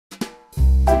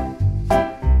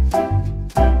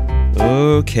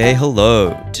Okay,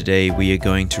 hello. Today we are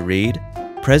going to read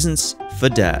Presents for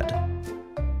Dad.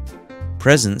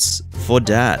 Presents for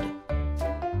Dad.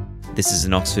 This is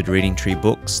an Oxford Reading Tree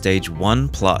book, stage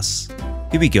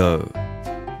 1+. Here we go.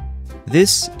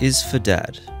 This is for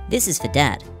Dad. This is for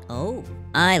Dad. Oh,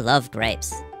 I love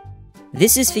grapes.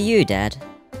 This is for you, Dad.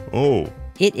 Oh.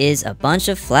 It is a bunch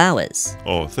of flowers.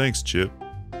 Oh, thanks, Chip.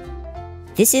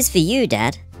 This is for you,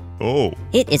 Dad. Oh.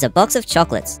 It is a box of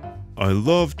chocolates. I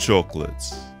love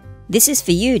chocolates. This is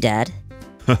for you, Dad.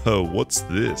 What's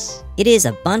this? It is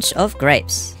a bunch of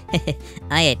grapes.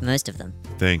 I ate most of them.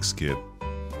 Thanks, Kip.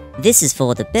 This is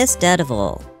for the best dad of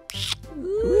all.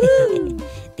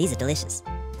 These are delicious.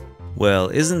 Well,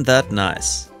 isn't that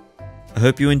nice? I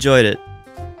hope you enjoyed it.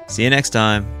 See you next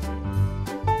time.